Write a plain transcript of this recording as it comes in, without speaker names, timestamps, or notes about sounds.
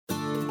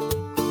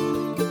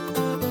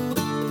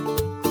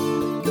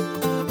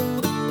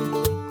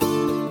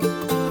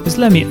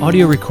Islami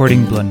audio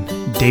recording blun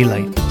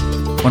Daylight.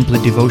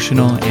 Wanpela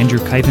devotional Andrew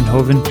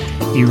Hoven,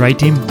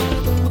 Ritim,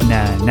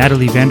 na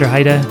Natalie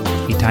Vanderheide,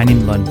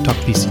 Tainim blun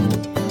Tokpisin.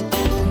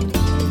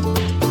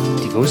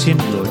 Devotion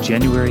lo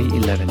January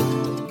 11.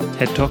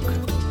 Hetok,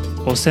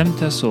 Olsem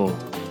Tasol,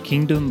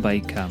 Kingdom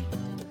by Kam.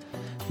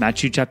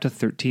 Matyu chapter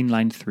 13,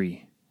 line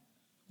 3.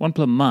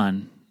 Wanpela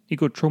man,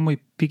 tromoi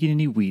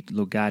pikinini wheat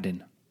lo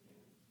gaden.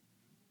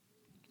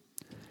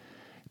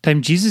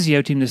 Taim Jisas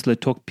autim this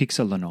letok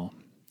piksa lano.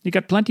 You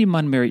got planti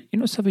manmeri,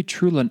 savi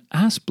trulon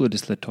asplo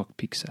this letok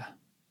piksa.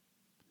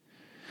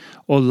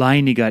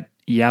 Lain you got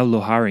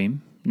lo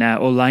harim. Na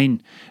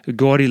lain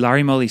gori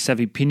larim oli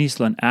savi pinis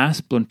lon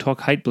asplon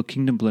tok hait blo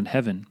kingdom blon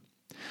heven.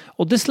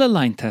 This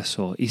lain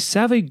Tasol is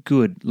savi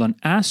good lon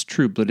as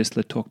true blo this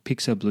letok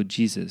piksa blo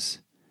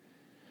Jisas.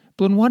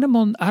 Blon wanem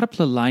on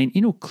arapela lain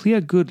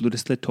klia good lo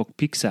this letok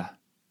piksa.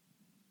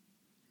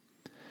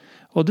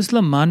 This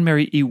la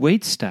manmeri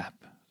wait stap.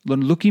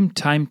 Lon lookim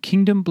time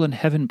kingdom blon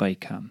heven by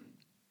come.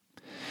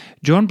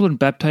 John blon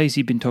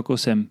baptize bin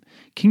tokosem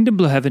kingdom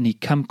blon heaven he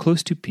come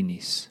close to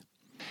pinis.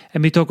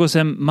 And mi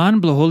tokosem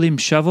man blon holim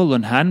shovel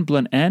lon han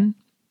blon en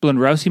blon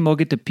rausi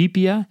moget de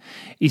pipia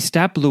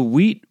stap lo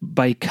wheat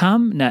by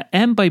come na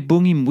em by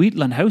bungim wheat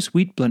lon house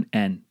wheat blon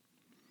en.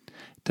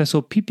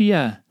 Tasol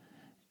pipia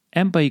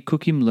em by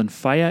cookim lon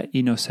fire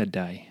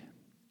sadai.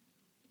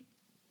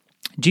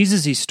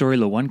 Jesus is story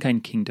lo one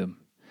kind kingdom.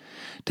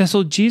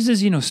 Tasol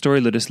Jesus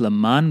story lo des la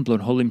man blon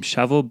holim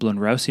shovel blon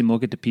rausi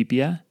moget de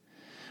pipia.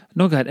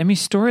 No God, emi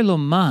story lo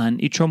man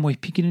tromoi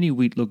pikinini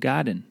wheat lo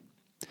gaden.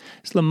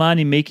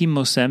 Slamani making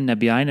mosem na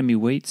behind emi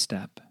wait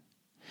stap.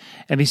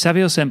 Emi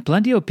saviosem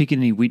planti o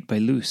pikinini wheat by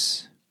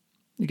loose.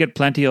 You get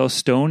planti o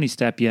stone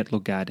stap yet lo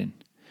gaden.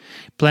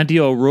 Planti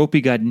o rope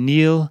got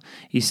kneel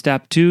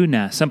stap tu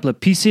na sampla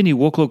pisin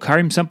walk lo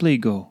harim sampla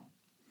go.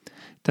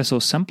 Tasol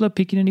sampla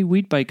pikinini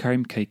wheat by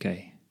harim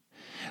kaikai.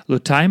 Lo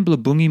time blo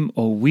bungim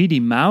o weedy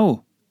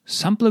mau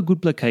sampla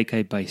gudbla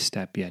kaikai by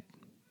stap yet.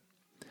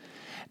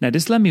 Now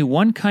this la me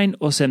one kind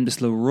Olsem this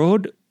la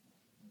road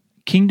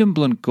kingdom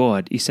blon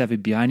God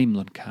isavi behind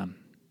blon kam.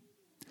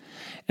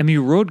 And me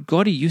road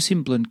God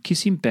usim blon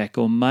kissim back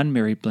o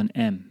manmeri blon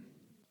em.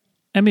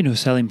 Ami no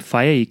salim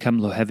fire he come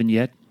lo heaven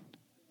yet.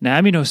 Now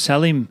ami no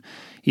salim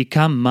he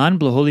come man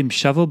blo holim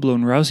shovel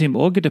blon rouse him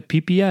orga de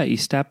pipia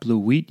stap lo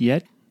wheat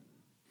yet.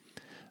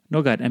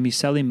 No God ami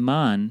salim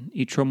man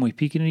tromoi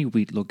pikinini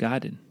wheat lo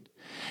gaden.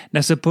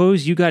 Now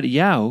suppose you got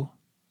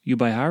you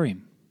by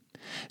harim.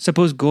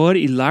 Suppose God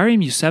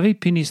larim you savi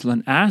pinis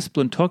lon as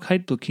blon tok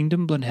hait blo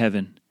kingdom blon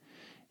heaven.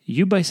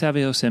 You by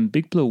saviosem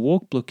big blo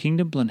walk blo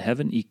kingdom blon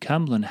heaven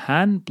come blon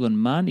han blon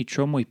man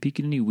tromoi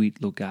pikinini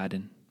wheat lo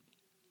gaden.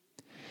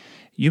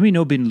 You may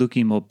no been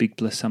looking more big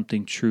blo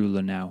something true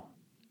lo now.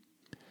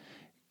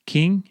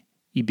 King,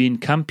 been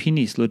come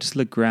pinis lo dis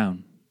la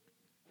ground.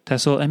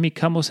 Tasol emi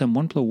kamosem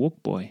one blo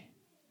walk boy.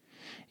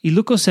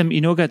 Lukosem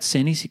inogat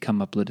senis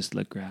come up lo dis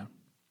la ground.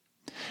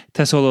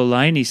 Tasol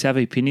lain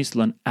savi pinis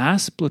lon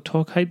as blo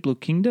tok hait blo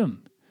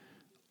kingdom.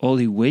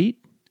 Oli wait,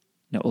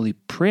 now oli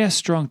prayer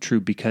strong true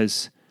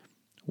because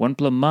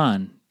Wanpela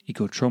man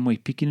tromoi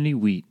pikinini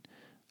wheat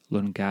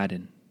lon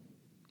gaden.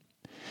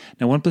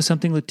 Now Wanpela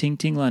something la ting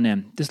ting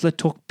lanem. This la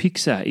tok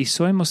piksa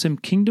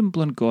soimosem kingdom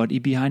blon God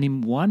behind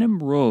him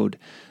wanem road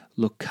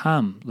lo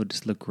kam lo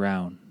dis la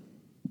ground.